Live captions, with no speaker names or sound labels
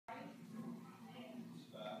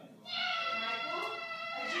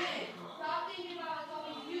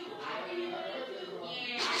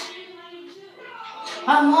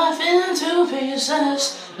my life into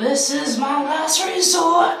pieces. This is my last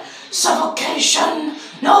resort. Suffocation,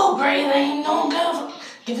 no breathing, no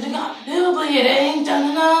give it a gun, no bleeding.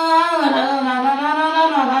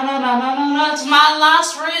 It's my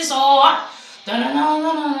last resort.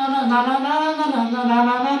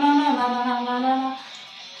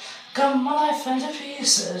 Cut my life into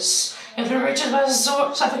pieces. If it reaches my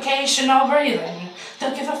resort, suffocation, no breathing.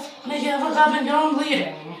 Don't give a cup and go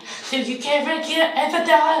bleeding. If you can't ever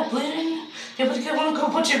die bleeding, give it a good one, go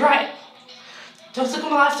put you right. Don't look at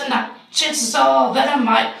my life tonight. Chances are that I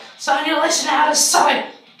might sign your lesson out of sight.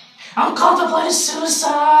 I'm contemplating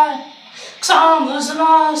suicide. Cause I'm losing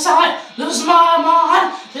my sight, losing my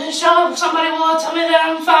mind. Then sure somebody will tell me that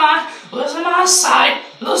I'm fine. Losing my sight,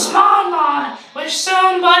 losing my mind. Wish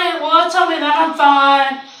somebody would tell me that I'm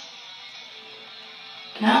fine.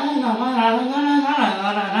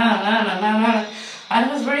 I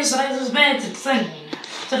was raised like this bad thing.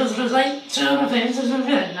 That was relate to the things that have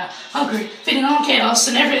been hungry, feeding on chaos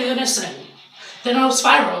and every innocent. Then I'll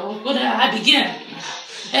spiral. When did I begin?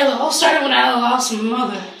 It all started when I lost my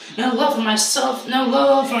mother. No love for myself, no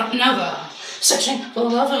love for another. Searching for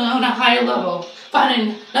love on a higher level.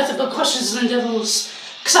 Finding nothing but questions and devils.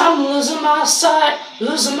 Cause I'm losing my sight,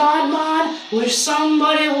 losing my mind. Wish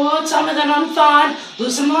somebody would tell me that I'm fine.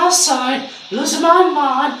 Losing my sight, losing my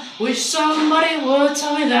mind. Wish somebody would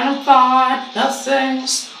tell me that I'm fine.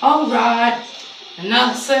 Nothing's alright,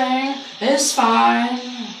 nothing is fine.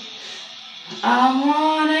 I'm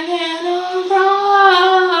running and I'm crying.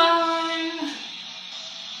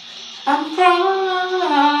 I'm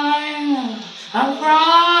crying, I'm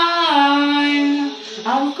crying,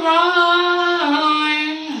 I'm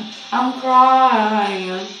crying, I'm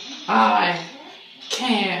crying. I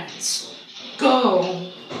can't go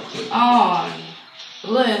on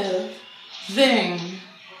living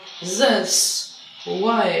this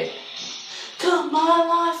way. Cut my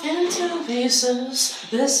life into pieces.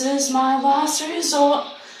 This is my last resort.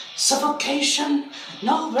 Suffocation,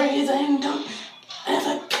 no breathing, don't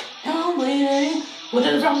ever. I'm bleeding. What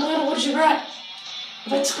did wrong good? What did you right?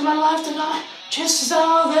 If I took my life tonight, chances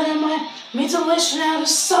are that it might mutilation out of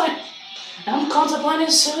sight. I'm contemplating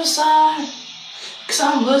suicide. Cause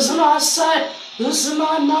I'm losing my sight, losing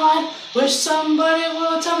my mind. Wish somebody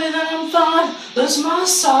would tell me that I'm fine. Losing my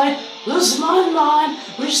sight, losing my mind.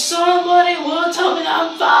 Wish somebody would tell me that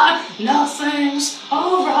I'm fine. Nothing's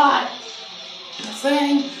alright.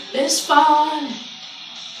 Nothing is fine.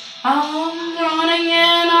 I'm running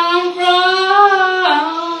and I'm crying.